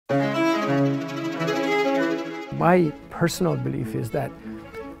My personal belief is that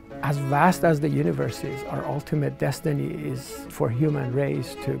as vast as the universe is, our ultimate destiny is for human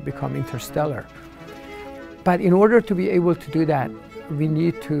race to become interstellar. But in order to be able to do that, we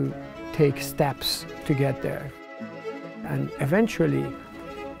need to take steps to get there. And eventually,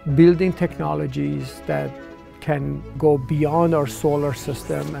 building technologies that can go beyond our solar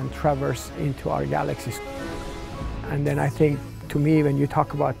system and traverse into our galaxies. And then I think, to me, when you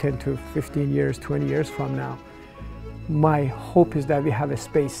talk about 10 to 15 years, 20 years from now, my hope is that we have a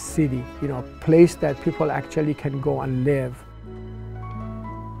space city, a place that people actually can go and live.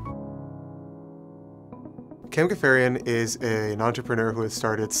 Kamal Ghaffarian is an entrepreneur who has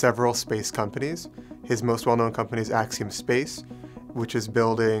started several space companies. His most well-known company is Axiom Space, which is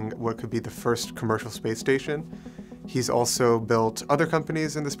building what could be the first commercial space station. He's also built other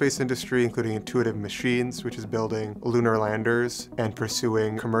companies in the space industry, including Intuitive Machines, which is building lunar landers and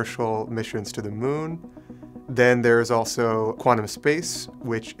pursuing commercial missions to the moon. Then there's also Quantum Space,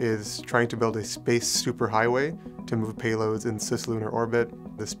 which is trying to build a space superhighway to move payloads in cislunar orbit,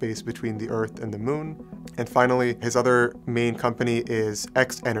 the space between the Earth and the moon. And finally, his other main company is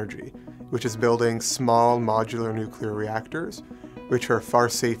X-Energy, which is building small modular nuclear reactors, which are far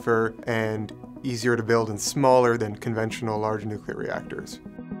safer and easier to build and smaller than conventional large nuclear reactors.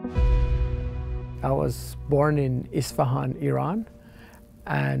 I was born in Isfahan, Iran.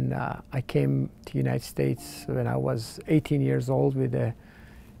 And I came to the United States when I was 18 years old with an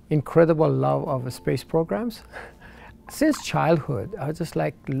incredible love of space programs. Since childhood, I was just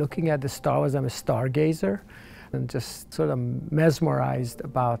like looking at the stars. I'm a stargazer and just sort of mesmerized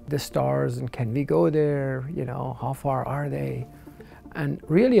about the stars and can we go there, how far are they? And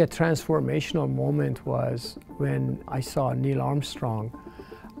really a transformational moment was when I saw Neil Armstrong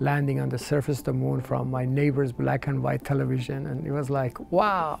landing on the surface of the moon from my neighbor's black and white television. And it was like,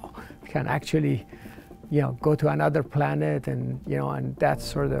 wow, we can actually, go to another planet. And, and that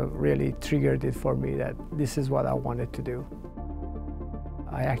sort of really triggered it for me that this is what I wanted to do.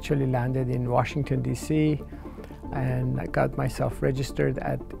 I actually landed in Washington, D.C., and I got myself registered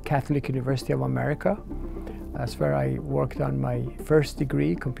at Catholic University of America. That's where I worked on my first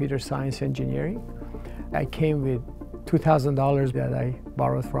degree, computer science engineering. I came with $2,000 that I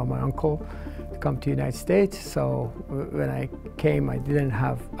borrowed from my uncle to come to the United States. So when I came, I didn't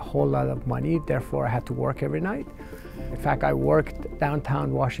have a whole lot of money, therefore I had to work every night. In fact, I worked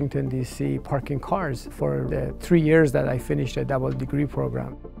downtown Washington, D.C., parking cars for the 3 years that I finished a double degree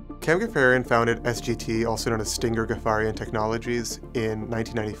program. Kamal Ghaffarian founded SGT, also known as Stinger Ghaffarian Technologies, in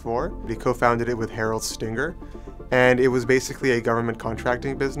 1994. He co-founded it with Harold Stinger, and it was basically a government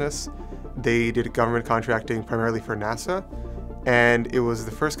contracting business. They did government contracting primarily for NASA, and it was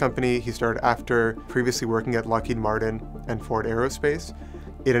the first company he started after previously working at Lockheed Martin and Ford Aerospace.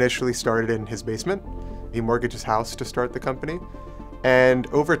 It initially started in his basement. He mortgaged his house to start the company, and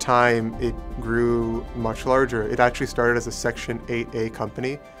over time it grew much larger. It actually started as a Section 8A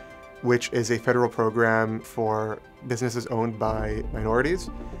company, which is a federal program for businesses owned by minorities,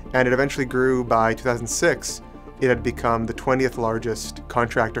 and it eventually grew. By 2006. It had become the 20th largest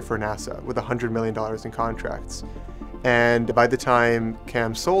contractor for NASA with $100 million in contracts. And by the time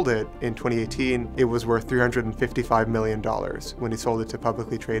Cam sold it in 2018, it was worth $355 million when he sold it to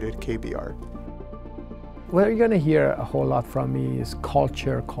publicly traded KBR. What you're going to hear a whole lot from me is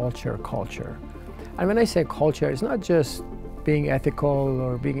culture, culture, culture. And when I say culture, it's not just being ethical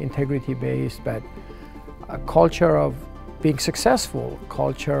or being integrity-based, but a culture of being successful,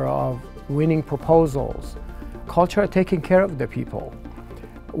 culture of winning proposals, culture of taking care of the people.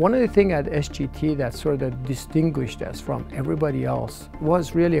 One of the things at SGT that sort of distinguished us from everybody else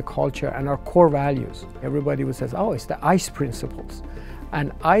was really a culture and our core values. Everybody would say, oh, it's the ICE principles.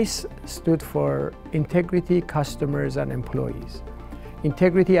 And ICE stood for integrity, customers, and employees.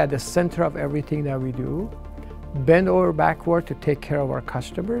 Integrity at the center of everything that we do, bend over backward to take care of our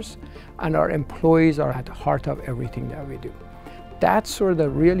customers, and our employees are at the heart of everything that we do. That sort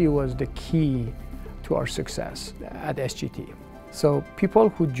of really was the key to our success at SGT. So people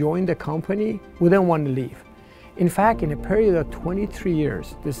who joined the company wouldn't want to leave. In fact, in a period of 23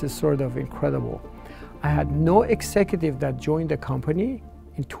 years, this is sort of incredible, I had no executive that joined the company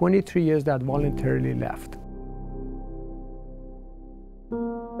in 23 years that voluntarily left.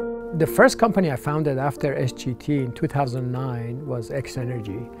 The first company I founded after SGT in 2009 was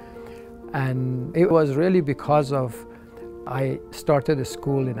X-Energy. And it was really because of, I started a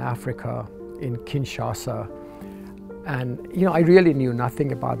school in Africa, in Kinshasa. And I really knew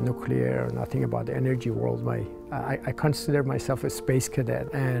nothing about nuclear, nothing about the energy world. I consider myself a space cadet,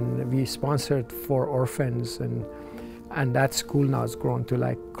 and we sponsored 4 orphans and And that school now has grown to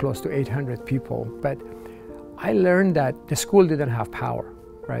like close to 800 people. But I learned that the school didn't have power,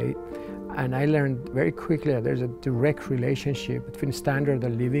 right? And I learned very quickly that there's a direct relationship between standard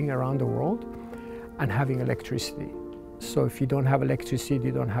of living around the world and having electricity. So if you don't have electricity,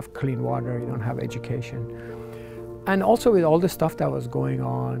 you don't have clean water, you don't have education. And also with all the stuff that was going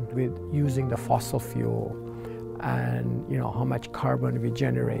on with using the fossil fuel and how much carbon we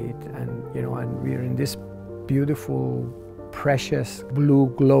generate, and and we're in this beautiful, precious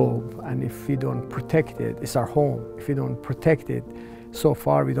blue globe, and if we don't protect it, it's our home. If we don't protect it, so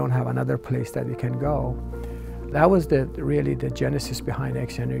far we don't have another place that we can go. That was really the genesis behind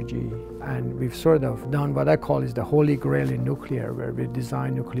X-Energy, and we've sort of done what I call is the holy grail in nuclear, where we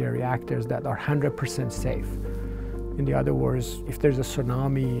design nuclear reactors that are 100% safe. In the other words, if there's a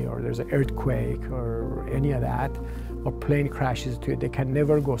tsunami or there's an earthquake or any of that, or plane crashes into it, they can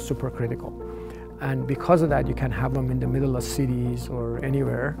never go supercritical. And because of that, you can have them in the middle of cities or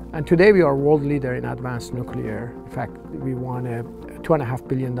anywhere. And today we are world leader in advanced nuclear. In fact, we won a $2.5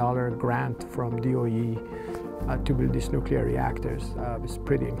 billion grant from DOE to build these nuclear reactors. It's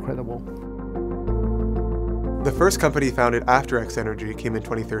pretty incredible. The first company he founded after X-Energy came in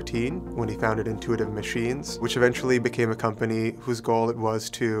 2013 when he founded Intuitive Machines, which eventually became a company whose goal it was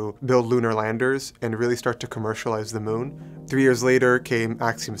to build lunar landers and really start to commercialize the moon. 3 years later came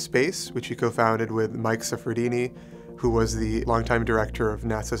Axiom Space, which he co-founded with Mike Saffredini, who was the longtime director of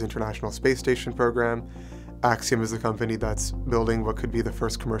NASA's International Space Station program. Axiom is the company that's building what could be the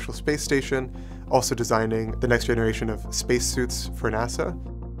first commercial space station, also designing the next generation of spacesuits for NASA.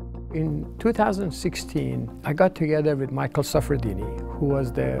 In 2016, I got together with Michael Saffredini, who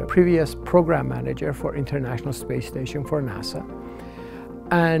was the previous program manager for International Space Station for NASA.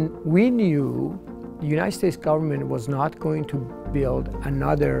 And we knew the United States government was not going to build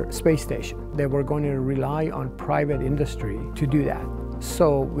another space station. They were going to rely on private industry to do that.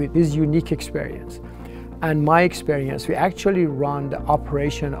 So with his unique experience and my experience, we actually run the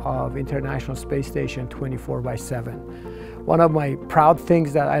operation of International Space Station 24/7. One of my proud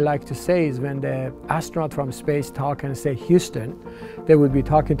things that I like to say is when the astronaut from space talk and say Houston, they would be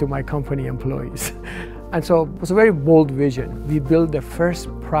talking to my company employees. And so it was a very bold vision. We built the first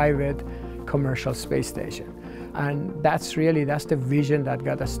private commercial space station. And that's the vision that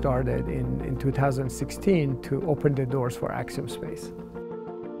got us started in 2016 to open the doors for Axiom Space.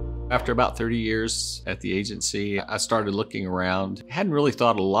 After about 30 years at the agency, I started looking around. Hadn't really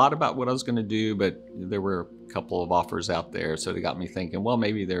thought a lot about what I was going to do, but there were a couple of offers out there, so it got me thinking, well,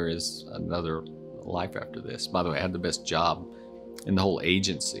 maybe there is another life after this. By the way, I had the best job in the whole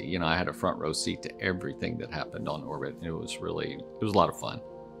agency. I had a front row seat to everything that happened on orbit. It was a lot of fun.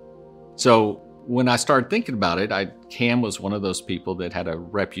 So when I started thinking about it, Cam was one of those people that had a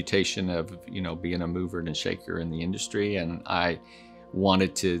reputation of, being a mover and shaker in the industry, and I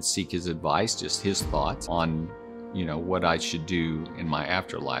wanted to seek his advice, just his thoughts on, what I should do in my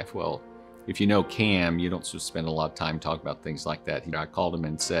afterlife. Well, if you know Cam, you don't spend a lot of time talking about things like that. I called him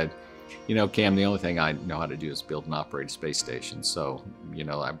and said, Cam, the only thing I know how to do is build and operate a space station. So,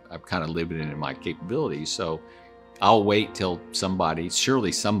 I'm kind of limited in my capabilities. So I'll wait till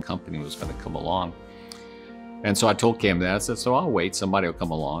surely some company was going to come along. And so I told Cam that. I said, so I'll wait, somebody will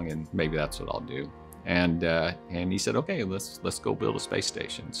come along and maybe that's what I'll do. And he said, okay, let's go build a space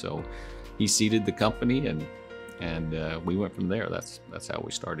station. So he seeded the company and we went from there. That's how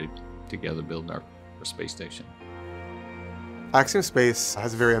we started together building our space station. Axiom Space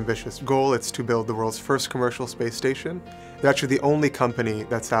has a very ambitious goal. It's to build the world's first commercial space station. They're actually the only company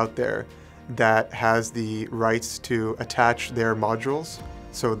that's out there that has the rights to attach their modules,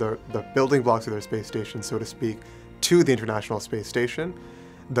 so the building blocks of their space station, so to speak, to the International Space Station.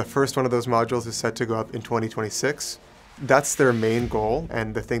 The first one of those modules is set to go up in 2026. That's their main goal,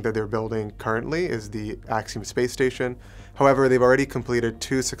 and the thing that they're building currently is the Axiom Space Station. However, they've already completed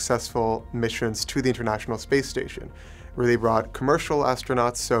 2 successful missions to the International Space Station, where they brought commercial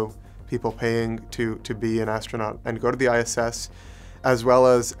astronauts, so people paying to be an astronaut and go to the ISS, as well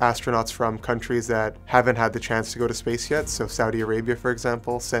as astronauts from countries that haven't had the chance to go to space yet. So Saudi Arabia, for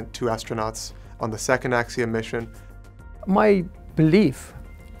example, sent 2 astronauts on the second Axiom mission. My belief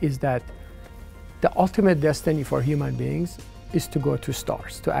is that the ultimate destiny for human beings is to go to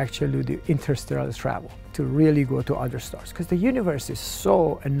stars, to actually do interstellar travel, to really go to other stars, because the universe is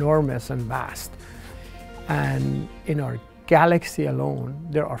so enormous and vast. And in our galaxy alone,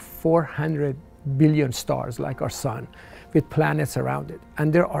 there are 400 billion stars like our sun, with planets around it.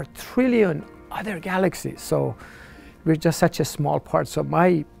 And there are trillion other galaxies. So we're just such a small part. So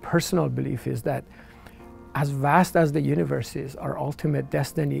my personal belief is that as vast as the universe is, our ultimate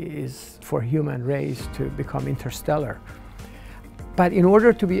destiny is for human race to become interstellar. But in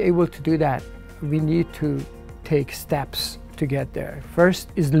order to be able to do that, we need to take steps to get there. First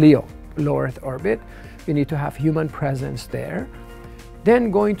is LEO, low Earth orbit. We need to have human presence there.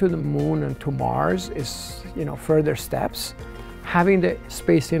 Then going to the moon and to Mars is, further steps. Having the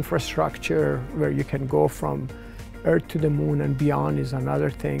space infrastructure where you can go from Earth to the moon and beyond is another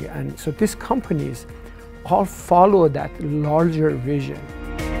thing. And so these companies all follow that larger vision.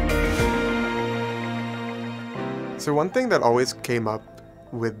 So one thing that always came up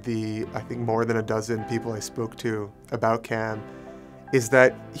with I think more than a dozen people I spoke to about Cam is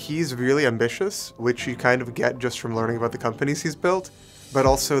that he's really ambitious, which you kind of get just from learning about the companies he's built, but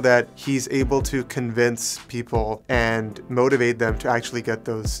also that he's able to convince people and motivate them to actually get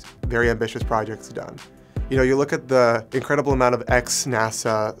those very ambitious projects done. You look at the incredible amount of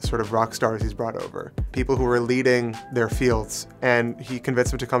ex-NASA sort of rock stars he's brought over, people who were leading their fields, and he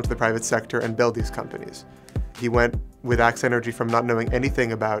convinced them to come to the private sector and build these companies. He went with Axe Energy from not knowing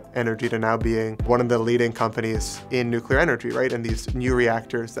anything about energy to now being one of the leading companies in nuclear energy, right? And these new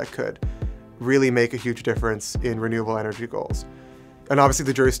reactors that could really make a huge difference in renewable energy goals. And obviously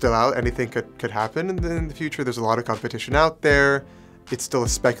the jury's still out. Anything could happen in the future. There's a lot of competition out there. It's still a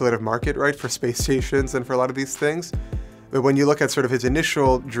speculative market, right, for space stations and for a lot of these things. But when you look at sort of his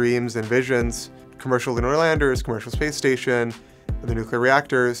initial dreams and visions, commercial lunar landers, commercial space station, the nuclear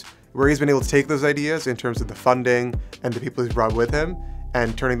reactors, where he's been able to take those ideas in terms of the funding and the people he's brought with him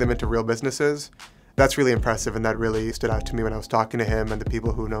and turning them into real businesses, that's really impressive, and that really stood out to me when I was talking to him and the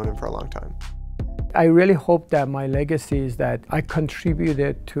people who've known him for a long time. I really hope that my legacy is that I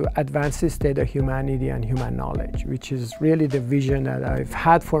contributed to advance the state of humanity and human knowledge, which is really the vision that I've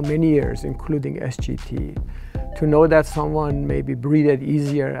had for many years, including SGT. To know that someone maybe breathed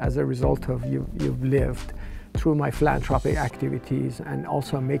easier as a result of you've lived through my philanthropic activities, and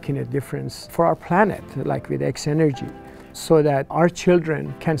also making a difference for our planet, like with X Energy, so that our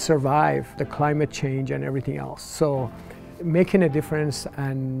children can survive the climate change and everything else. So making a difference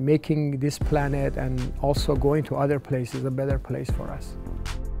and making this planet and also going to other places a better place for us.